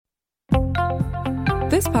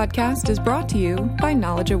This podcast is brought to you by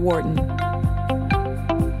Knowledge at Wharton.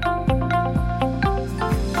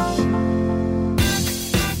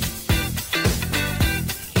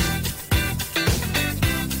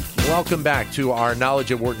 Welcome back to our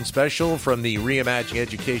Knowledge at Wharton special from the Reimagining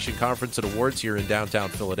Education Conference and Awards here in downtown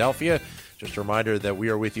Philadelphia. Just a reminder that we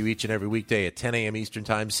are with you each and every weekday at 10 a.m. Eastern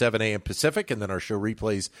Time, 7 a.m. Pacific, and then our show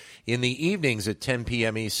replays in the evenings at 10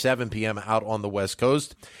 p.m. East, 7 p.m. out on the West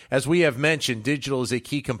Coast. As we have mentioned, digital is a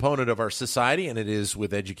key component of our society, and it is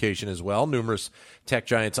with education as well. Numerous tech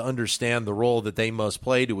giants understand the role that they must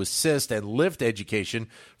play to assist and lift education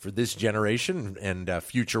for this generation and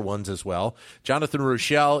future ones as well. Jonathan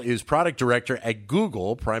Rochelle is product director at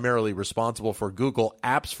Google, primarily responsible for Google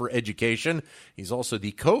Apps for Education. He's also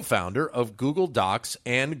the co-founder of Google Docs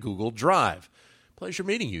and Google Drive. Pleasure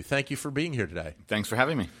meeting you. Thank you for being here today. Thanks for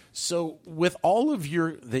having me. So with all of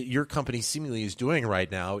that your company seemingly is doing right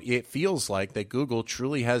now, it feels like that Google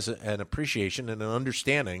truly has an appreciation and an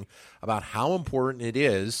understanding about how important it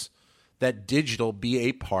is that digital be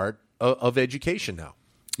a part of education now.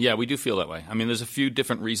 Yeah, we do feel that way. I mean, there's a few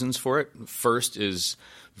different reasons for it. First is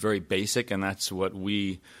very basic, and that's what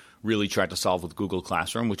we really tried to solve with Google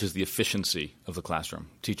Classroom, which is the efficiency of the classroom.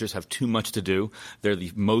 Teachers have too much to do. They're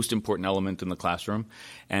the most important element in the classroom.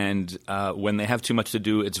 And when they have too much to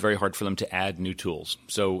do, it's very hard for them to add new tools.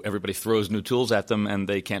 So everybody throws new tools at them, and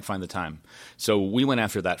they can't find the time. So we went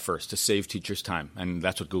after that first to save teachers time, and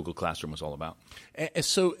that's what Google Classroom was all about.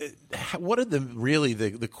 So what are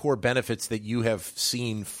the core benefits that you have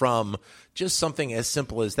seen from just something as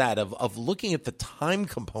simple as that, of looking at the time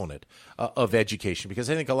component of education? Because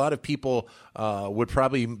I think a lot of people would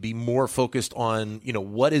probably be more focused on,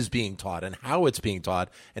 what is being taught and how it's being taught,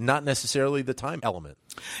 and not necessarily the time element.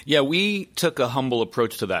 Yeah, we took a humble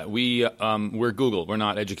approach to that. We're Google. We're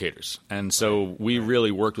not educators. And so we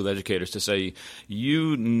really worked with educators to say,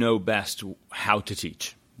 you know best how to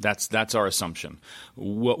teach. That's our assumption.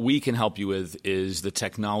 What we can help you with is the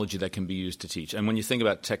technology that can be used to teach. And when you think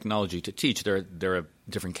about technology to teach, there are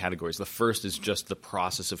different categories. The first is just the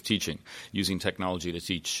process of teaching, using technology to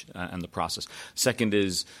teach and the process. Second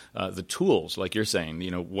is the tools, like you're saying.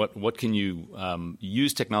 What can you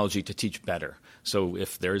use technology to teach better? So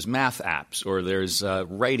if there's math apps or there's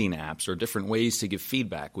writing apps or different ways to give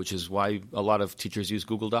feedback, which is why a lot of teachers use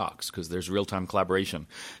Google Docs, because there's real-time collaboration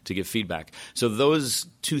to give feedback. So those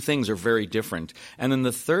two things are very different. And then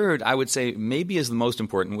the third, I would say, maybe is the most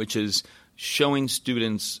important, which is showing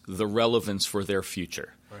students the relevance for their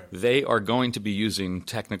future. Right. They are going to be using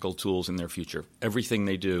technical tools in their future. Everything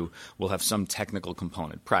they do will have some technical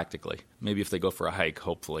component, practically. Maybe if they go for a hike,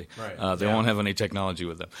 hopefully. Right. They won't have any technology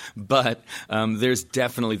with them. But there's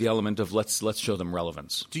definitely the element of let's show them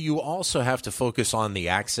relevance. Do you also have to focus on the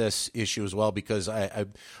access issue as well? Because I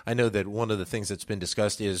know that one of the things that's been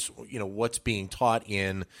discussed is, what's being taught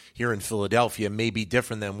here in Philadelphia may be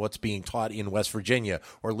different than what's being taught in West Virginia,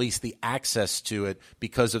 or at least the access to it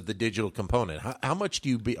because of the digital component. How much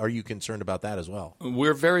are you concerned about that as well?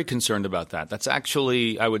 We're very concerned about that. That's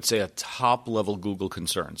actually, I would say, a top-level Google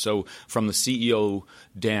concern. So from the CEO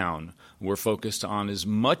down, we're focused on as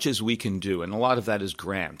much as we can do, and a lot of that is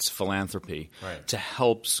grants, philanthropy, right, to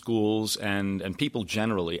help schools and people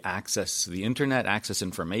generally access the internet, access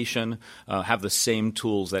information, have the same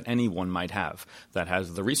tools that anyone might have that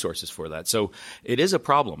has the resources for that. So it is a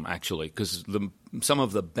problem, actually, because some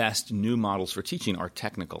of the best new models for teaching are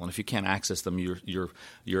technical, and if you can't access them,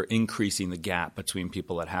 you're increasing the gap between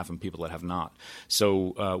people that have and people that have not.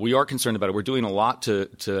 So we are concerned about it. We're doing a lot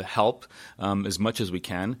to help as much as we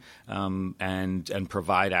can. And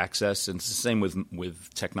provide access. And it's the same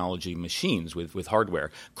with technology machines, with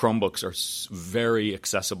hardware. Chromebooks are very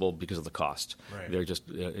accessible because of the cost. Right. They're just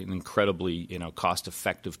an incredibly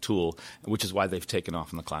cost-effective tool, which is why they've taken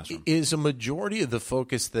off in the classroom. Is a majority of the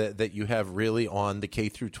focus that you have really on the K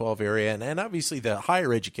through 12 area, and obviously the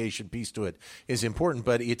higher education piece to it is important,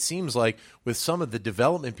 but it seems like with some of the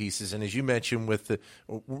development pieces, and as you mentioned, with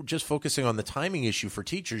just focusing on the timing issue for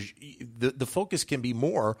teachers, the focus can be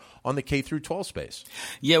more on the K through 12 space.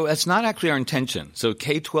 Yeah, well, that's not actually our intention. So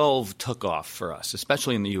K-12 took off for us,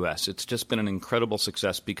 especially in the U.S. It's just been an incredible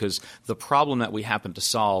success because the problem that we happened to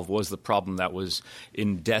solve was the problem that was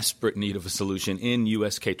in desperate need of a solution in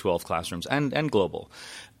U.S. K-12 classrooms and global.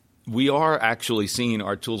 We are actually seeing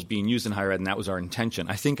our tools being used in higher ed, and that was our intention.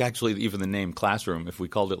 I think actually even the name classroom, if we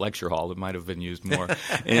called it lecture hall, it might have been used more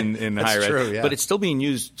in higher ed. Yeah. But it's still being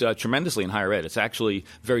used tremendously in higher ed. It's actually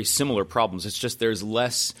very similar problems. It's just there's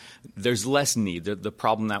less need. The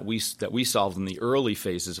problem that we solved in the early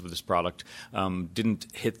phases of this product didn't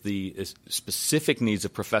hit the specific needs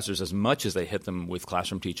of professors as much as they hit them with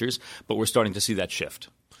classroom teachers, but we're starting to see that shift.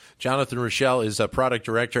 Jonathan Rochelle is a product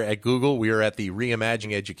director at Google. We are at the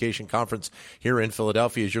Reimagining Education Conference here in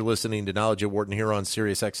Philadelphia as you're listening to Knowledge at Wharton here on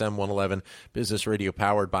Sirius XM 111, business radio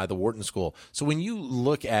powered by the Wharton School. So when you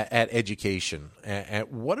look at education,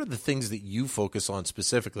 at what are the things that you focus on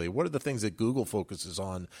specifically? What are the things that Google focuses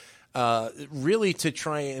on really to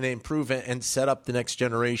try and improve and set up the next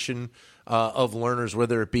generation of learners,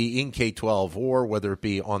 whether it be in K-12 or whether it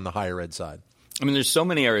be on the higher ed side? I mean, there's so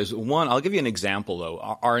many areas. One, I'll give you an example, though.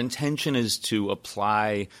 Our intention is to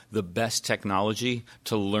apply the best technology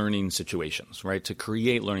to learning situations, right, to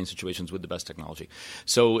create learning situations with the best technology.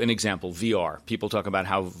 So an example, VR. People talk about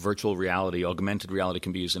how virtual reality, augmented reality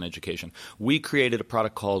can be used in education. We created a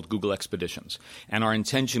product called Google Expeditions, and our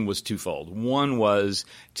intention was twofold. One was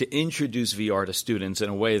to introduce VR to students in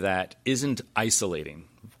a way that isn't isolating,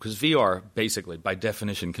 because VR, basically, by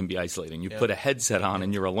definition, can be isolating. You put a headset on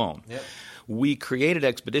and you're alone. Yep. We created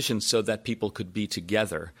Expeditions so that people could be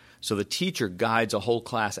together. So the teacher guides a whole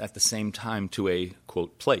class at the same time to a,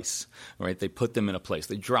 quote, place, right? They put them in a place.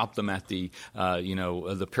 They drop them at the,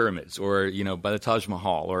 the pyramids or, by the Taj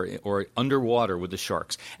Mahal or underwater with the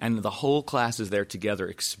sharks. And the whole class is there together,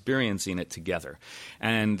 experiencing it together.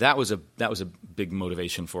 And that was a big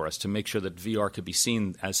motivation for us to make sure that VR could be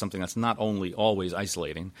seen as something that's not only always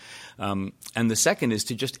isolating. And the second is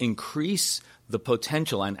to just increase the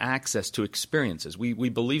potential and access to experiences. We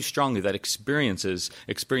believe strongly that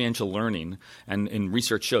experiential learning, and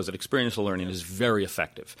research shows that experiential learning is very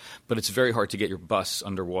effective, but it's very hard to get your bus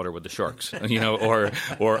underwater with the sharks,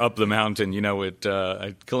 or up the mountain,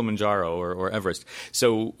 at Kilimanjaro or Everest.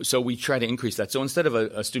 So we try to increase that. So instead of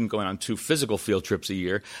a student going on 2 physical field trips a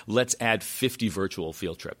year, let's add 50 virtual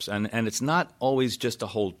field trips. And it's not always just a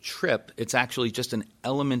whole trip. It's actually just an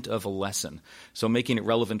element of a lesson. So making it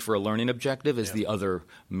relevant for a learning objective is the other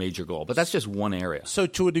major goal. But that's just one area. So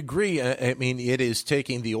to a degree, I mean, it is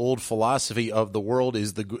taking the old philosophy of the world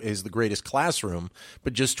is the greatest classroom,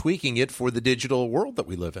 but just tweaking it for the digital world that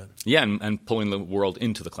we live in. Yeah, and pulling the world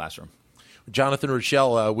into the classroom. Jonathan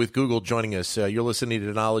Rochelle with Google joining us. You're listening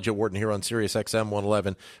to Knowledge at Wharton here on Sirius XM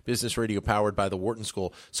 111, business radio powered by the Wharton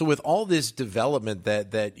School. So with all this development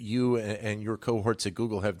that you and your cohorts at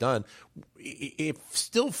Google have done, it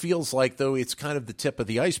still feels like, though, it's kind of the tip of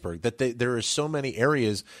the iceberg, that there are so many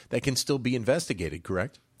areas that can still be investigated,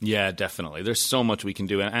 correct? Yeah, definitely. There's so much we can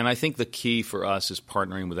do, and I think the key for us is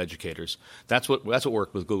partnering with educators. That's what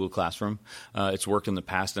worked with Google Classroom. It's worked in the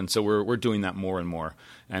past, and so we're doing that more and more.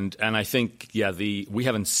 And I think we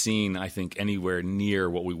haven't seen, I think, anywhere near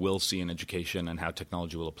what we will see in education and how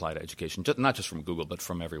technology will apply to education, not just from Google but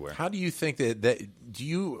from everywhere. How do you think that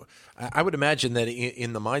I would imagine that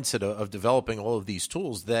in the mindset of developing all of these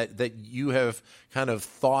tools that you have kind of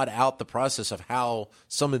thought out the process of how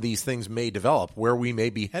some of these things may develop, where we may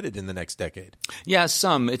be headed in the next decade? Yeah,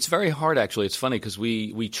 some. It's very hard, actually. It's funny because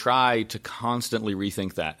we try to constantly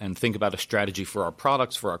rethink that and think about a strategy for our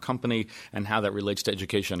products, for our company, and how that relates to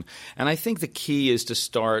education. And I think the key is to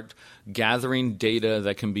start gathering data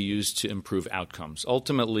that can be used to improve outcomes.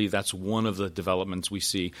 Ultimately, that's one of the developments we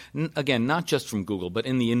see. Again, not just from Google, but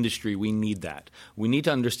in the industry, we need that. We need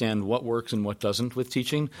to understand what works and what doesn't with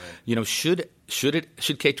teaching. Right. Should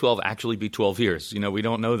K-12 actually be 12 years? We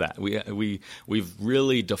don't know that. We've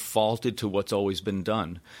really defaulted to what's always been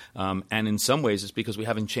done, and in some ways it's because we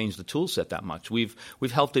haven't changed the tool set that much. We've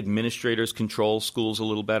helped administrators control schools a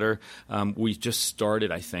little better. We just started,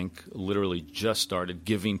 I think, literally just started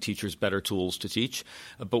giving teachers better tools to teach,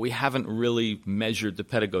 but we haven't really measured the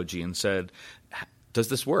pedagogy and said, does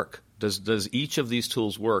this work? Does each of these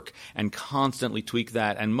tools work? And constantly tweak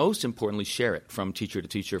that, and most importantly, share it from teacher to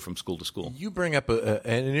teacher, from school to school. You bring up an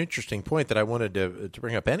interesting point that I wanted to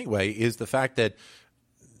bring up anyway, is the fact that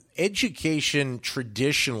education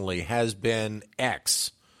traditionally has been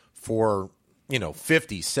X for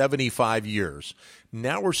 50, 75 years.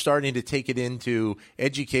 Now we're starting to take it into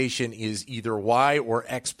education is either Y or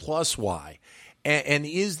X plus Y. And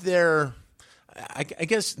is there... I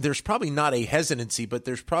guess there's probably not a hesitancy, but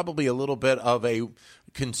there's probably a little bit of a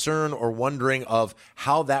concern or wondering of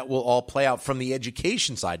how that will all play out from the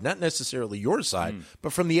education side, not necessarily your side,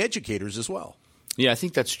 but from the educators as well. Yeah, I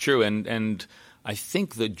think that's true. And I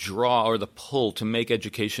think the draw or the pull to make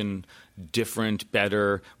education different,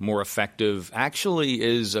 better, more effective actually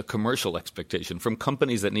is a commercial expectation from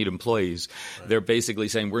companies that need employees. Right. They're basically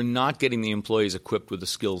saying we're not getting the employees equipped with the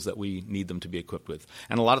skills that we need them to be equipped with.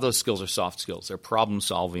 And a lot of those skills are soft skills. They're problem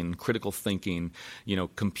solving, critical thinking,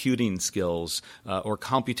 computing skills, or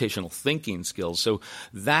computational thinking skills. So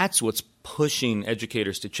that's what's pushing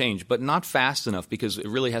educators to change, but not fast enough because it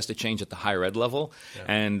really has to change at the higher ed level. Yeah.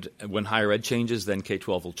 And when higher ed changes, then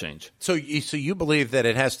K-12 will change. So you believe that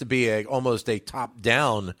it has to be almost a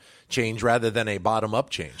top-down change rather than a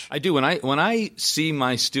bottom-up change? I do. When I see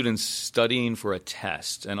my students studying for a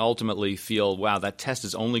test and ultimately feel, wow, that test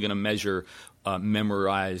is only going to measure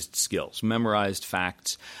memorized skills, memorized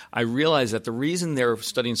facts, I realize that the reason they're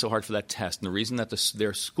studying so hard for that test and the reason that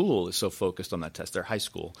their school is so focused on that test, their high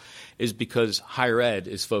school, is because higher ed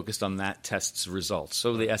is focused on that test's results.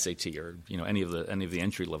 So the SAT or any of the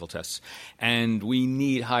entry level tests, and we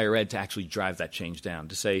need higher ed to actually drive that change down.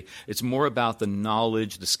 To say it's more about the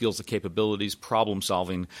knowledge, the skills, the capabilities, problem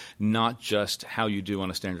solving, not just how you do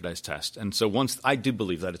on a standardized test. And so I do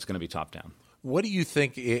believe that it's going to be top down. What do you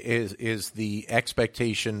think is the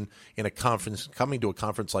expectation in a conference, coming to a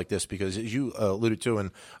conference like this? Because as you alluded to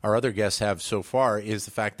and our other guests have so far, is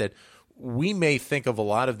the fact that we may think of a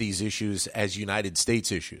lot of these issues as United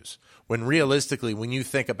States issues, when realistically, when you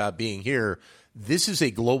think about being here, this is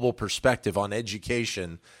a global perspective on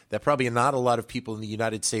education that probably not a lot of people in the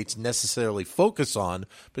United States necessarily focus on,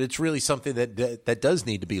 but it's really something that does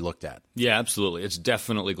need to be looked at. Yeah, absolutely. It's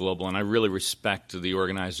definitely global, and I really respect the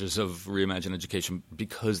organizers of Reimagine Education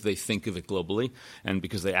because they think of it globally and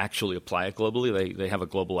because they actually apply it globally. They have a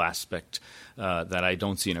global aspect that I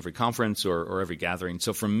don't see in every conference or every gathering.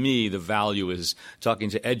 So for me, the value is talking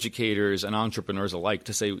to educators and entrepreneurs alike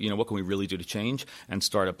to say, what can we really do to change, and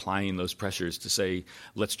start applying those pressures to say,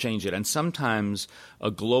 let's change it. And sometimes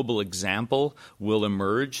a global example will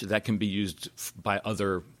emerge that can be used by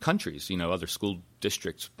other countries, other school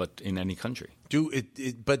districts, but in any country.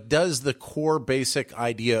 But does the core basic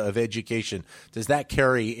idea of education, does that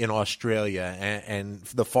carry in Australia and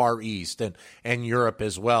the Far East and Europe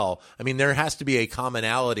as well? I mean, there has to be a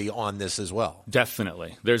commonality on this as well.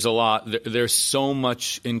 Definitely. There's a lot. There's so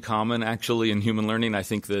much in common, actually, in human learning. I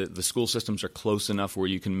think the school systems are close enough where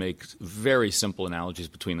you can make very simple analogies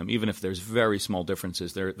between them, even if there's very small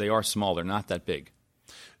differences. They are small. They're not that big.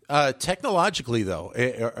 Technologically, though,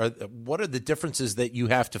 what are the differences that you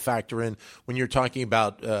have to factor in when you're talking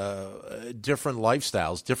about different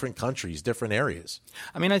lifestyles, different countries, different areas?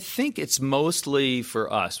 I mean, I think it's mostly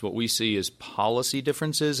for us what we see is policy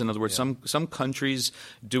differences. In other words, some countries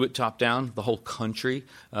do it top down, the whole country.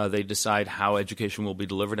 They decide how education will be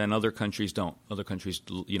delivered, and other countries don't. Other countries,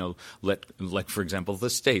 let for example, the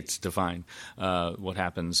states define what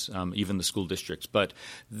happens, even the school districts. But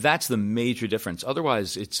that's the major difference.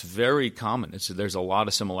 Otherwise, it's very common. There's a lot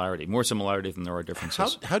of similarity, more similarity than there are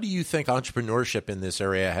differences. How do you think entrepreneurship in this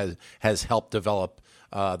area has helped develop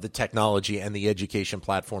the technology and the education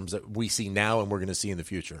platforms that we see now and we're going to see in the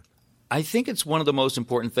future? I think it's one of the most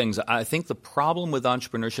important things. I think the problem with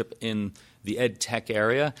entrepreneurship in the ed tech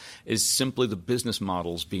area is simply the business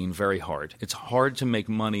models being very hard. It's hard to make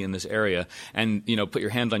money in this area and, put your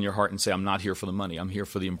hand on your heart and say, I'm not here for the money. I'm here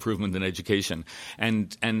for the improvement in education.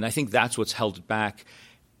 And I think that's what's held it back.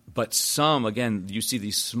 But again, you see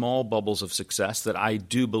these small bubbles of success that I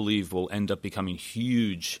do believe will end up becoming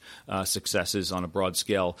huge successes on a broad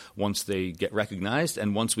scale once they get recognized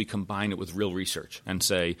and once we combine it with real research and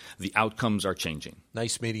say the outcomes are changing.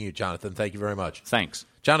 Nice meeting you, Jonathan. Thank you very much. Thanks.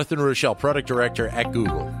 Jonathan Rochelle, Product Director at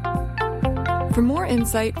Google. For more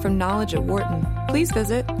insight from Knowledge at Wharton, please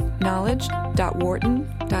visit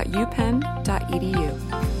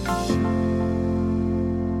knowledge.wharton.upenn.edu.